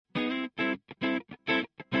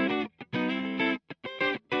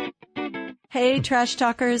Hey, Trash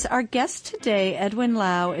Talkers. Our guest today, Edwin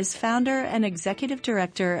Lau, is founder and executive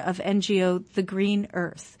director of NGO The Green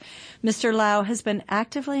Earth. Mr. Lau has been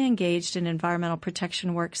actively engaged in environmental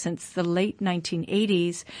protection work since the late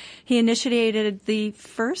 1980s. He initiated the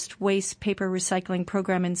first waste paper recycling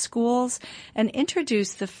program in schools and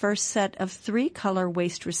introduced the first set of 3-color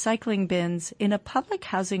waste recycling bins in a public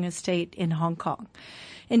housing estate in Hong Kong.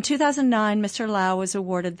 In 2009, Mr. Lau was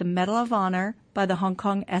awarded the Medal of Honor by the Hong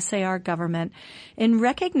Kong SAR government in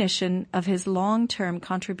recognition of his long-term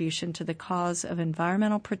contribution to the cause of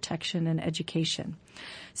environmental protection and education.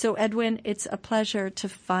 So, Edwin, it's a pleasure to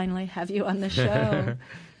finally have you on the show.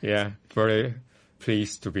 Yeah, very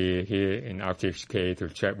pleased to be here in RTHK to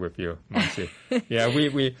chat with you, Marcy. Yeah,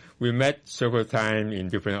 we met several times in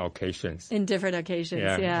different occasions. In different occasions,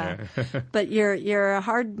 yeah. But you're a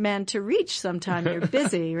hard man to reach sometime. You're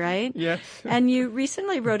busy, right? Yes. And you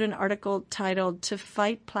recently wrote an article titled, "To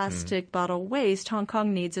Fight Plastic Bottle Waste, Hong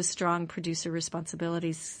Kong Needs a Strong Producer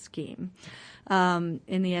Responsibility Scheme,"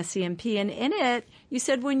 in the SCMP. And in it, you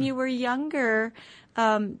said when you were younger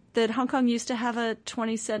that Hong Kong used to have a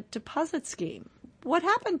 20-cent deposit scheme. What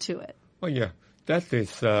happened to it? Oh, yeah. That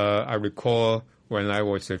is, I recall when I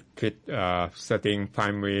was a kid studying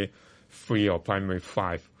primary 3 or primary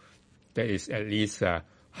 5. That is at least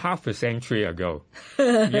half a century ago.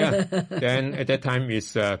 Yeah. Then at that time,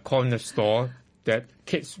 it's a corner store that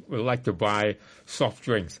kids would like to buy soft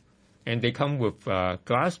drinks. And they come with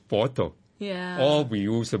glass bottle. Yeah. All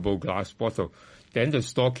reusable glass bottle. Then the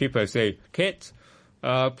storekeeper say, kids,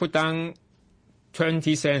 put down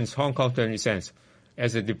 20 cents, Hong Kong 20 cents.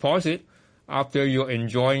 As a deposit, after you're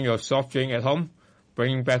enjoying your soft drink at home,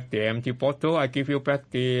 bring back the empty bottle, I give you back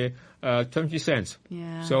the 20 cents.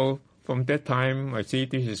 Yeah. So from that time, I see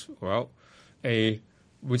this is, a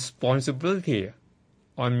responsibility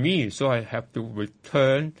on me. So I have to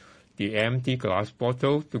return the empty glass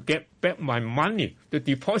bottle to get back my money. The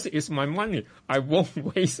deposit is my money. I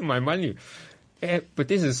won't waste my money. But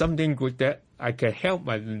this is something good that I can help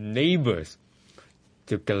my neighbors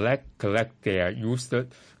to collect their used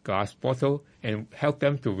glass bottle and help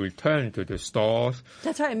them to return to the stores.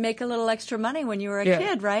 That's right. Make a little extra money when you were a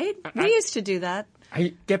kid, right? We used to do that.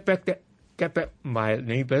 I get back my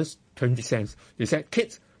neighbors 20 cents. They said,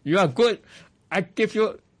 kids, you are good. I give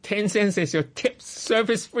you 10 cents as your tip,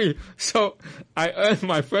 service free. So I earned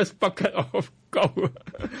my first bucket of gold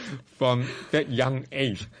from that young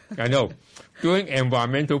age. I know. Doing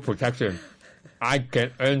environmental protection, I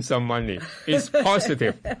can earn some money. It's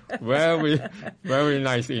positive. Very, very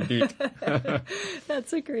nice indeed.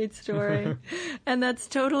 That's a great story. And that's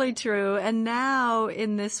totally true. And now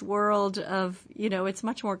in this world of, it's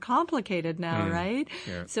much more complicated now, right?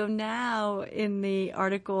 Yeah. So now in the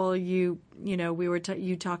article, you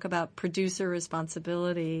talk about producer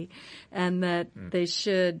responsibility and that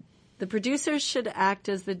the producers should act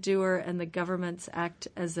as the doer and the governments act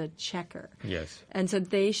as a checker. Yes. And so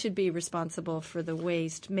they should be responsible for the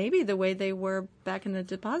waste, maybe the way they were back in the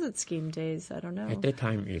deposit scheme days. I don't know. At that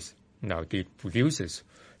time now the producers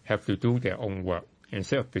have to do their own work and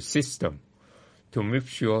set up the system to make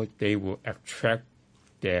sure they will attract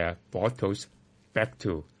their bottles back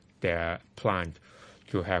to their plant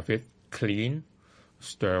to have it clean,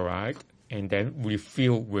 sterilized, and then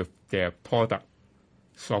refill with their product.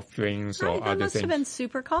 Soft drinks or other things. That must have been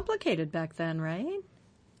super complicated back then, right?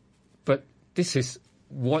 But this is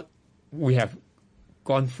what we have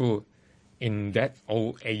gone through in that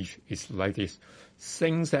old age. It's like this.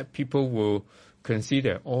 Things that people will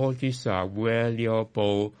consider all these are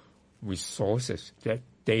valuable resources that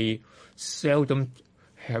they seldom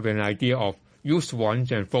have an idea of. Use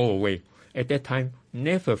once and throw away. At that time,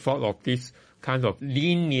 never thought of this kind of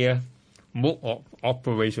linear mode of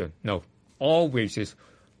operation. No. Always is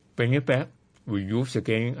bring it back, reuse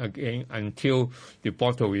again until the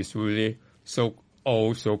bottle is really so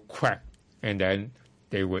old, so cracked, and then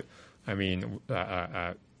they would,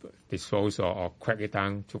 dispose or crack it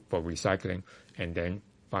down for recycling and then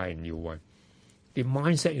buy a new one. The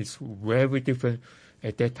mindset is very different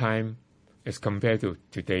at that time as compared to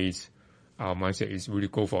today's. Our mindset is really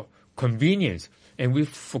go for convenience, and we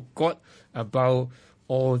forgot about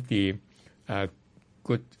all the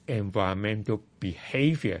good environmental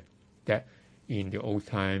behavior that in the old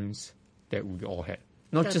times that we all had.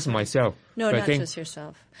 That's just myself. No, but not just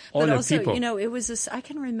yourself. All but the also, people. it was I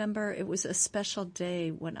can remember it was a special day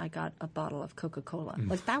when I got a bottle of Coca-Cola.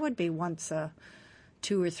 Like that would be once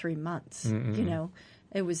 2 or 3 months,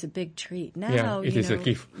 It was a big treat. Now, it is a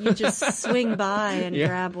gift. You just swing by and Yeah.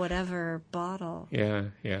 grab whatever bottle.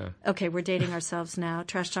 Yeah. Okay, we're dating ourselves now.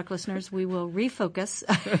 Trash Talk listeners, we will refocus.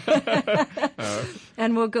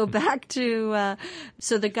 And we'll go back to,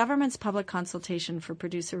 so the government's public consultation for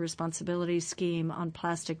producer responsibility scheme on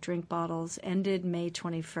plastic drink bottles ended May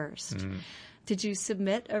 21st. Did you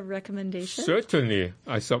submit a recommendation? Certainly.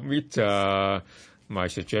 I submit my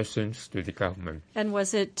suggestions to the government. And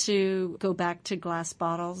was it to go back to glass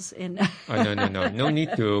bottles in? No. No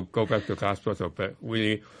need to go back to glass bottle, but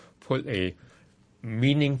really put a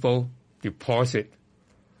meaningful deposit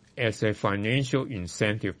as a financial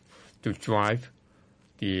incentive to drive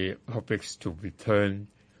the publics to return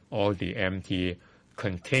all the empty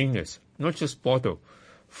containers, not just bottle.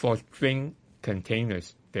 For drink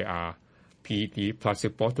containers, there are PET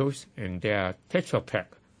plastic bottles and there are Tetra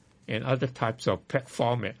Pak and other types of pack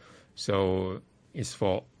format. So it's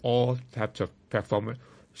for all types of pack format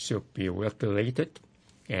should be regulated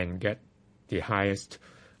and get the highest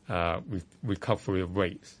recovery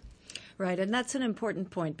rates. Right, and that's an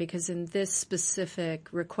important point because in this specific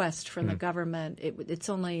request from the government, it's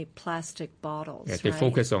only plastic bottles. Yeah, they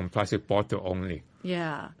focus on plastic bottle only.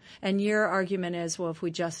 Yeah, and your argument is, well, if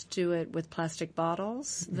we just do it with plastic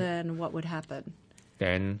bottles, then what would happen?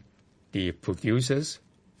 Then the producers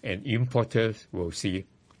and importers will see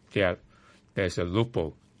that there's a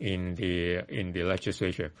loophole in the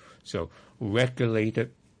legislation. So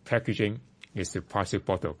regulated packaging is the plastic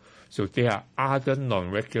bottle. So there are other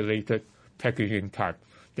non-regulated packaging type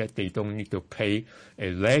that they don't need to pay a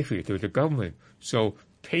levy to the government. So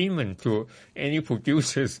payment to any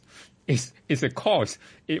producers is a cost.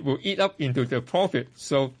 It will eat up into the profit.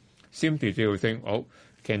 So simply they will think,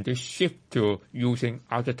 can they shift to using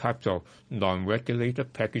other types of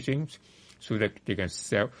non-regulated packaging so that they can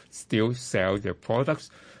still sell their products,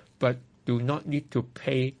 but do not need to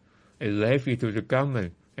pay a levy to the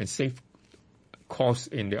government and save costs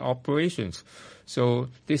in the operations. So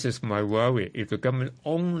this is my worry. If the government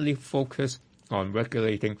only focus on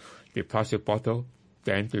regulating the plastic bottle,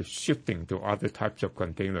 then the shifting to other types of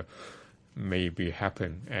container maybe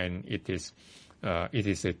happen, and it is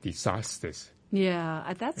a disaster.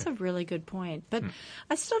 Yeah, that's a really good point. But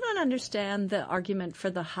I still don't understand the argument for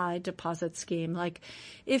the high deposit scheme. Like,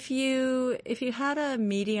 if you had a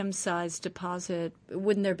medium-sized deposit,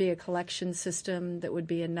 wouldn't there be a collection system that would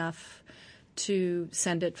be enough to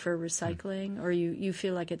send it for recycling? Or you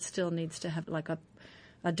feel like it still needs to have like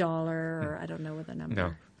a dollar, or I don't know what the number.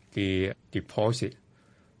 No, the deposit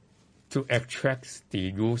to attract the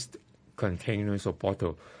used containers or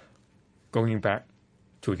bottle going back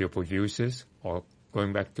to the producers or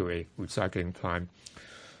going back to a recycling plant,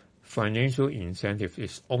 financial incentive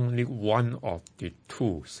is only one of the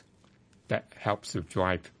tools that helps to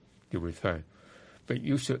drive the return. But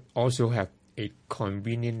you should also have a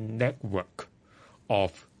convenient network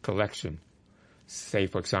of collection. Say,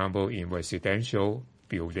 for example, in residential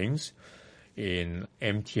buildings, in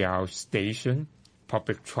MTR station,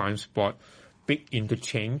 public transport, big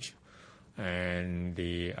interchange, and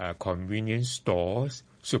the convenience stores,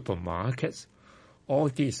 supermarkets. All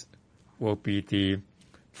these will be the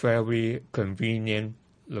very convenient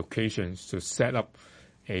locations to set up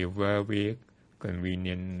a very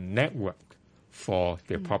convenient network for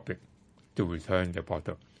the public to return the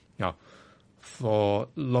bottle. Now, for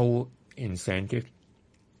low incentive,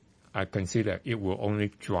 I consider it will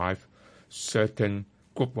only drive certain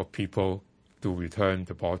group of people to return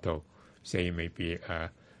the bottle. Say maybe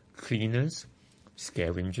cleaners,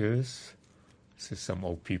 scavengers, so some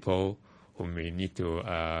old people who may need to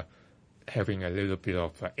having a little bit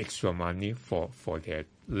of extra money for their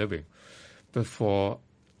living. But for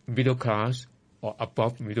middle class or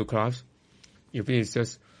above middle class, if it is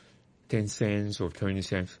just 10 cents or 20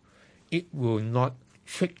 cents, it will not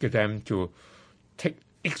trigger them to take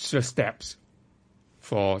extra steps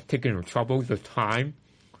for taking the trouble, the time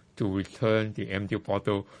to return the empty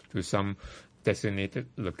bottle to some designated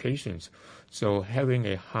locations. So having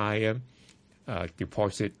a higher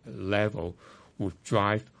deposit level would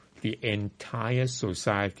drive the entire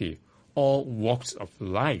society, all walks of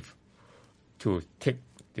life, to take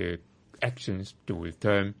the actions to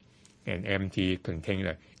return an empty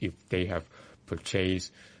container if they have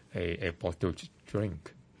purchased a bottled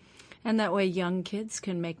drink. And that way young kids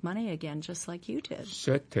can make money again, just like you did.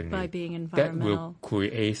 Certainly. By being environmental. That will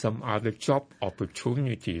create some other job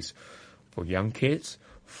opportunities for young kids,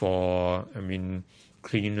 for,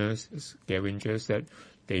 cleaners, scavengers, that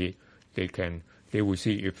they will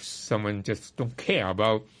see if someone just don't care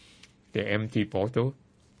about the empty bottle,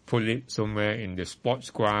 put it somewhere in the sports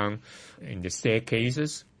ground, in the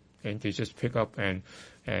staircases, and they just pick up and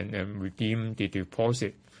redeem the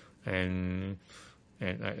deposit. And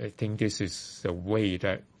I think this is the way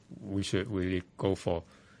that we should really go for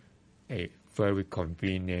a very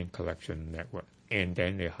convenient collection network, and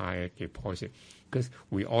then a higher deposit. Because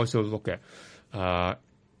we also look at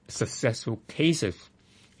successful cases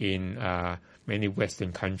in many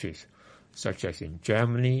Western countries, such as in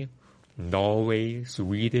Germany, Norway,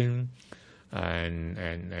 Sweden,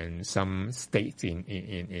 and some states in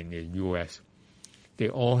the U.S. They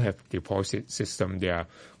all have deposit system. There are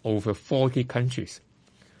over 40 countries,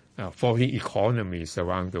 40 economies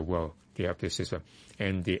around the world. They have this system.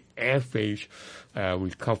 And the average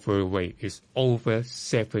recovery rate is over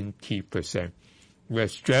 70%.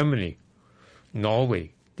 Whereas Germany,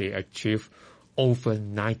 Norway, they achieve over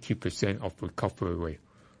 90% of recovery rate.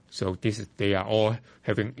 So they are all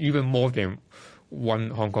having even more than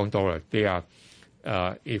 $1 Hong Kong dollar. They are,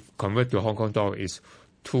 if convert to Hong Kong dollar, is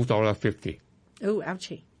 $2.50. Oh,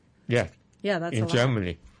 ouchie. Yeah. Yeah, that's in a lot.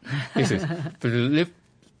 Germany. This is for the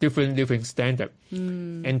different living standard.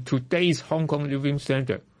 And today's Hong Kong living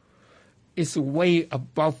standard is way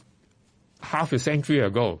above half a century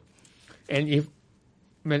ago. And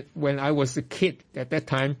when I was a kid at that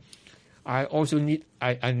time, I also need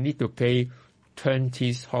to pay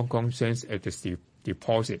 20 Hong Kong cents at the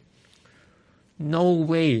deposit. No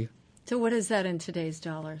way. So what is that in today's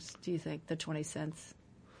dollars, do you think, the 20 cents?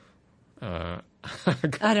 I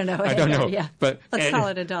don't know. I don't know. Yeah. But let's call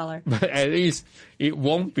it $1. But at least it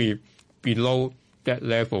won't be below that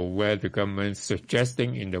level where the government is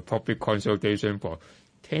suggesting in the public consultation for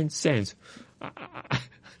 10 cents.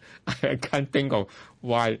 I can't think of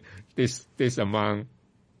why this amount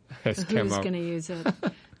has come Who's out. going to use it?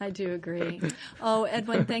 I do agree. Oh,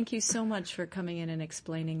 Edwin, thank you so much for coming in and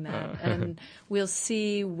explaining that. And we'll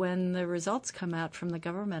see when the results come out from the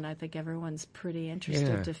government. I think everyone's pretty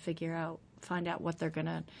interested to find out what they're going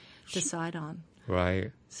to decide on.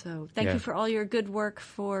 Right. So thank you for all your good work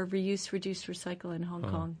for reuse, reduce, recycle in Hong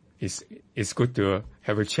Kong. It's good to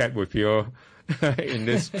have a chat with you in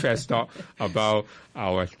this trash talk about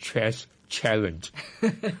our trash challenge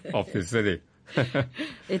of the city.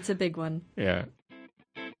 It's a big one. Yeah.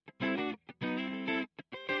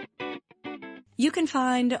 You can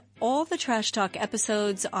find all the Trash Talk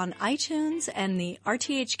episodes on iTunes and the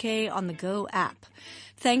RTHK On The Go app.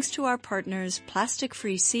 Thanks to our partners, Plastic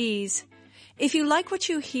Free Seas. If you like what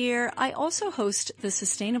you hear, I also host the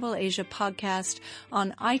Sustainable Asia podcast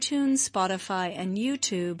on iTunes, Spotify, and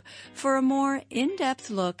YouTube for a more in-depth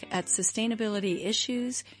look at sustainability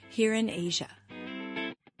issues here in Asia.